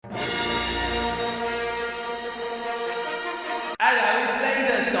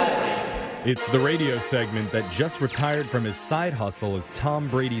It's the radio segment that just retired from his side hustle as Tom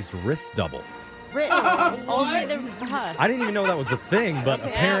Brady's wrist double. Wrist. Only the I didn't even know that was a thing, but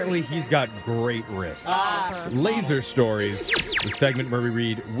apparently he's got great wrists. Laser Stories, the segment where we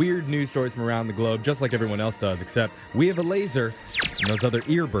read weird news stories from around the globe, just like everyone else does, except we have a laser, and those other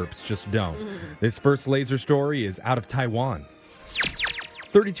ear burps just don't. This first laser story is out of Taiwan.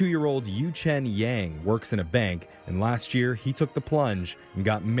 32-year-old Yu Chen Yang works in a bank, and last year he took the plunge and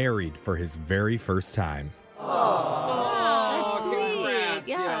got married for his very first time. That's sweet. Congrats,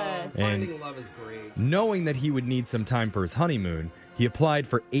 Yeah. Finding love is great. Knowing that he would need some time for his honeymoon, he applied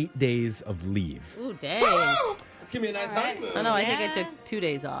for 8 days of leave. Ooh, dang. It's gonna be a nice honeymoon. I know, I think I took 2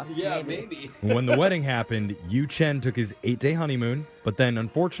 days off. Yeah, maybe. When the wedding happened, Yu Chen took his 8-day honeymoon, but then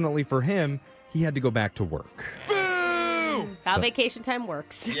unfortunately for him, he had to go back to work. How vacation time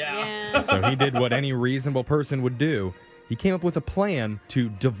works. Yeah. So he did what any reasonable person would do. He came up with a plan to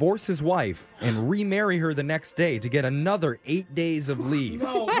divorce his wife and remarry her the next day to get another 8 days of leave.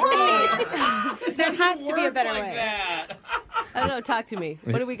 No, bro. There has to be a better way. That. I don't know, talk to me.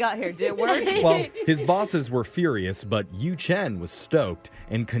 What do we got here? Did it work? Well, his bosses were furious, but Yu Chen was stoked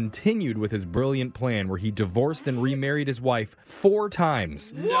and continued with his brilliant plan where he divorced and remarried his wife 4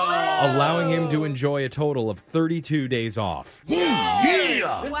 times, allowing him to enjoy a total of 32 days off. This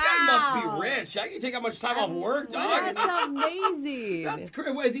guy must be rich. How can you take how much time off work, dog? That's amazing. That's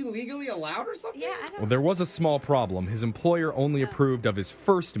crazy. Is he legally allowed or something? Yeah, I don't Well, there was a small problem. His employer only approved of his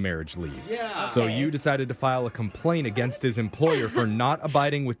first marriage leave. Yeah. So Okay. Yu decided to file a complaint against his employer for not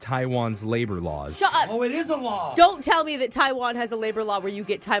abiding with Taiwan's labor laws. Shut up. Oh, it is a law. Don't tell me that Taiwan has a labor law where you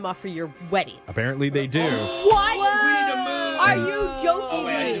get time off for your wedding. Apparently they do. What? We need to move. Are you joking Oh,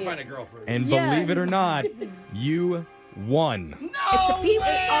 wait, I need to me? find a girl first. And Yeah. believe it or not, Yu won. It's a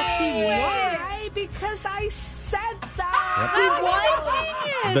P-A-R-T. Why? Because I said so.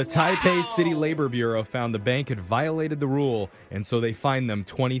 The Taipei City Labor Bureau found the bank had violated the rule, and so they fined them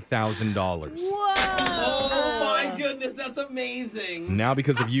 $20,000. Oh, my goodness. That's amazing. Now,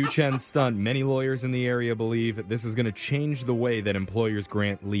 because of Yu Chen's stunt, many lawyers in the area believe this is going to change the way that employers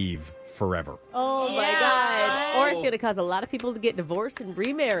grant leave forever. Oh my God. Or it's going to cause a lot of people to get divorced and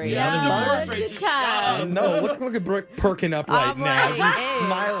remarry. Yeah, the A divorce bunch rate of just shot time. up. No, look at Brooke perking up right I'm now. like, She's hey.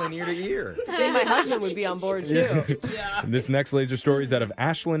 smiling ear to ear. I think my husband would be on board too. Yeah. This next laser story is out of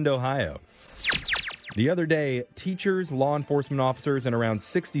Ashland, Ohio. The other day, teachers, law enforcement officers, and around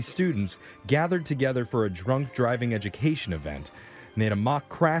 60 students gathered together for a drunk driving education event. And they had a mock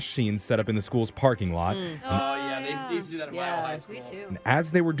crash scene set up in the school's parking lot. Oh, yeah. They used to do that at Mile High School. Me too. And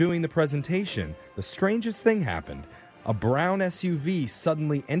as they were doing the presentation, the strangest thing happened. A brown SUV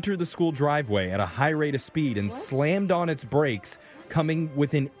suddenly entered the school driveway at a high rate of speed and slammed on its brakes, coming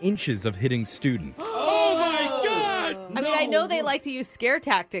within inches of hitting students. Oh, my God. I mean, I know they like to use scare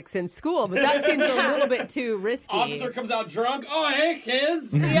tactics in school, but that seems a little bit too risky. Officer comes out drunk. Oh, hey,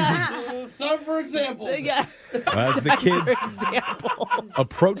 kids. Yeah. It's time for examples. Yeah. As the kids Examples.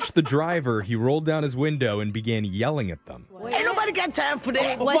 approached the driver, he rolled down his window and began yelling at them. Ain't nobody got time for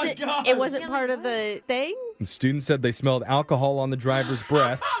that. Oh, my God. It wasn't part of the thing? The students said they smelled alcohol on the driver's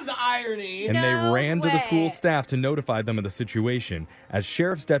breath, The irony. and they No ran to the school way. staff to notify them of the situation. As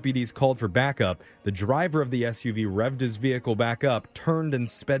sheriff's deputies called for backup, the driver of the SUV revved his vehicle back up, turned, and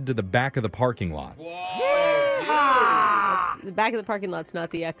sped to the back of the parking lot. That's, the back of the parking lot's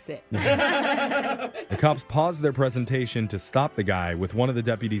not the exit. The cops paused their presentation to stop the guy, with one of the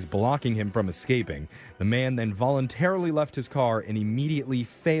deputies blocking him from escaping. The man then voluntarily left his car and immediately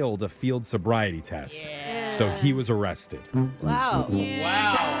failed a field sobriety test. So he was arrested. Wow.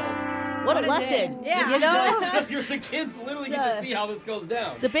 Wow. What a day. lesson. Yeah. You know? The kids literally get to see how this goes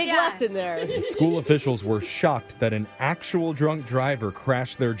down. It's a big lesson there. School officials were shocked that an actual drunk driver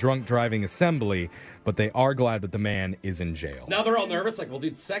crashed their drunk driving assembly, but they are glad that the man is in jail. Now they're all nervous. Like, well,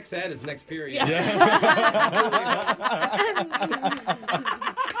 dude, sex ed is next period.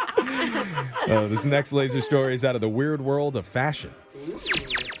 This next laser story is out of the weird world of fashion.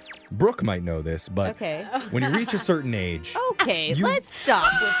 Brooke might know this, but Okay. when you reach a certain age, Okay, You- let's stop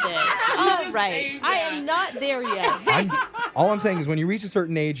with this. All right. say I that. am not there yet. all I'm saying is when you reach a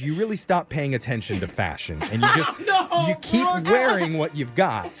certain age, you really stop paying attention to fashion, and you just No, you keep Brooke. wearing what you've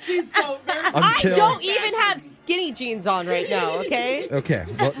got She's so very I until. don't even have skinny jeans on right now, okay? Okay,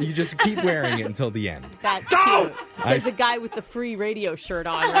 well, you just keep wearing it until the end. That's cute. I Says the guy with the free radio shirt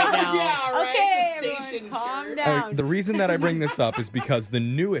on right now. Yeah, right. Okay, The everyone, station calm shirt. down. The reason that I bring this up is because the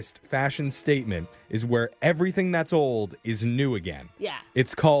newest fashion statement is where everything that's old is new again. Yeah.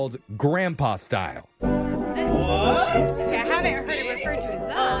 It's called grandpa style. What? Okay, I haven't heard it referred to as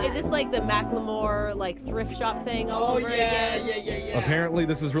that. Oh, is this like the Macklemore like thrift shop thing all Oh, over again? yeah. Apparently,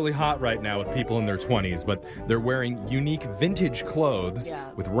 this is really hot right now with people in their 20s, but they're wearing unique vintage clothes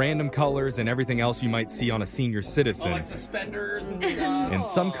with random colors and everything else you might see on a senior citizen. Like suspenders and stuff. And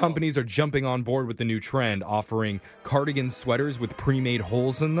some companies are jumping on board with the new trend, offering cardigan sweaters with pre-made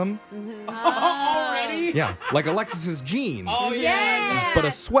holes in them. Already? Yeah, like Alexis's jeans. Oh, yeah. But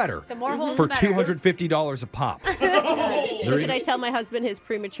a sweater The more holes, for the better. $250 a pop. So can I tell my husband his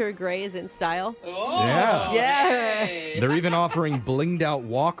premature gray is in style? Oh, Yeah. hey. They're even offering blinged out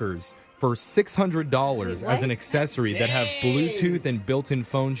walkers for $600 as an accessory that have Bluetooth and built-in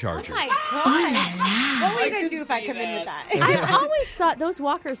phone chargers. My God. What will you I guys could do if I see come in with that. that? I always thought those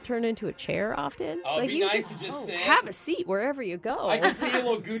walkers turn into a chair often. Oh, it'd be you nice to just sit. have a seat wherever you go. I can see a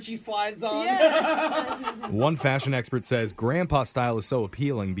little Gucci slides on. One fashion expert says grandpa style is so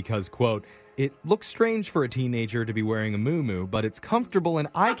appealing because, quote, it looks strange for a teenager to be wearing a muumuu, but it's comfortable and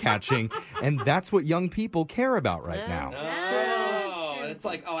eye-catching, and that's what young people care about right now. Oh, it's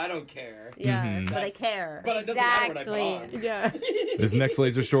like, I don't care. Yeah, but I care. But it doesn't matter what I Exactly. put on. Yeah. This next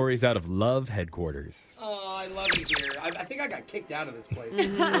laser story is out of Love headquarters. Oh, I love you here. I think I got kicked out of this place.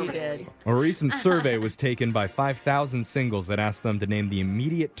 You did. A recent survey was taken by 5,000 singles that asked them to name the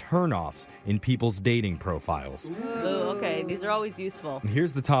immediate turnoffs in people's dating profiles. Oh, okay. These are always useful. And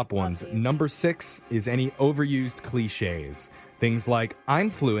here's the top ones. Number 6 is any overused cliches. Things like, I'm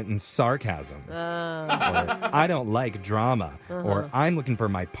fluent in sarcasm. Or, I don't like drama. Or, I'm looking for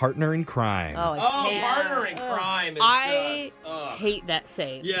my partner in crime. Oh, Oh, I hate partner in crime is I just... ugh. hate that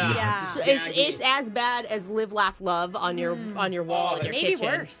saying. Yeah. Yeah. So Jaggy. it's as bad as live, laugh, love on your wall in your Maybe kitchen.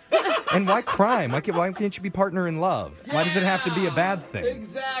 worse. And why crime? Why can't you be partner in love? Why does it have to be a bad thing?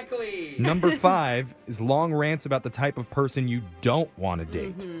 Exactly. Number 5 is long rants about the type of person you don't want to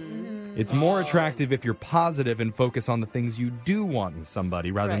date. It's more attractive if you're positive and focus on the things you do want in somebody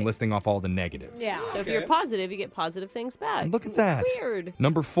rather than Right. listing off all the negatives. Yeah. So if you're positive, you get positive things back. Look at that. Weird.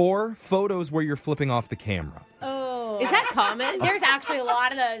 Number 4, photos where you're flipping off the camera. Oh. Is that common? There's actually a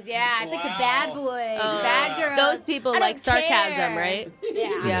lot of those. Yeah. It's like the bad boys, the bad girls. Those people I like don't sarcasm, care. right?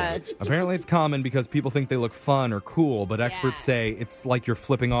 Yeah. Yeah. Apparently it's common because people think they look fun or cool, but experts Yeah. say it's like you're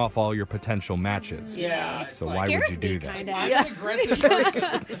flipping off all your potential matches. Yeah. So it's why like, would you Scares do me, that? kinda. I'm an aggressive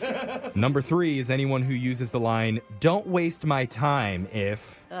person. Number 3 is anyone who uses the line, don't waste my time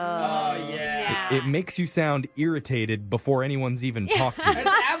if... Oh, yeah. Yeah. It makes you sound irritated before anyone's even talked to you.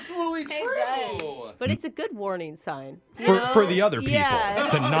 That's absolutely does. true. But it's a good warning sign. you For, know? for the other people Yeah.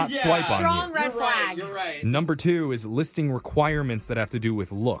 to not Yeah. swipe on Strong you. red You're right. flag. You're right. Number 2 is listing requirements that have to do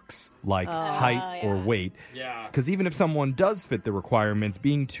with looks, like height or yeah. weight. Yeah. Because even if someone does fit the requirements,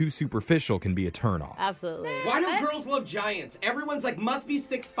 being too superficial can be a turnoff. Absolutely. Why do girls love giants? Everyone's like, must be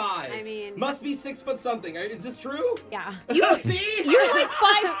 6'5". I mean- must be 6 foot something. Is this true? Yeah. See? You're like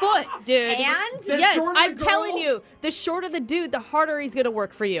 5 foot, dude. And? The Yes, shorter the I'm girl- telling you, the shorter the dude, the harder he's gonna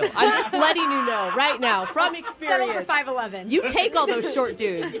work for you. I'm just letting you know right now from Settle for experience. 5'11". You take all those short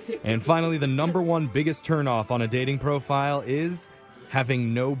dudes. And finally, the number 1 biggest turnoff on a dating profile is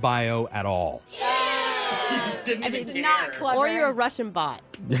having no bio at all. You just didn't even it's care. not clever. Or you're a Russian bot.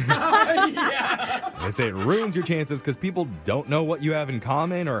 Yeah. They say it ruins your chances because people don't know what you have in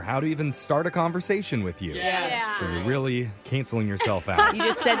common or how to even start a conversation with you. Yeah. So you're really canceling yourself out. You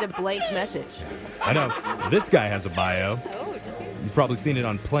just send a blank message. I know. This guy has a bio. Oh, does he? You've probably seen it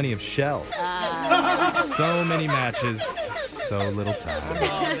on Plenty of Shell. So many matches, so little time. Oh,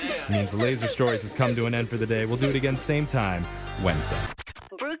 man. Means the Laser Stories has come to an end for the day. We'll do it again same time Wednesday.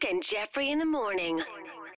 Brooke and Jeffrey in the morning.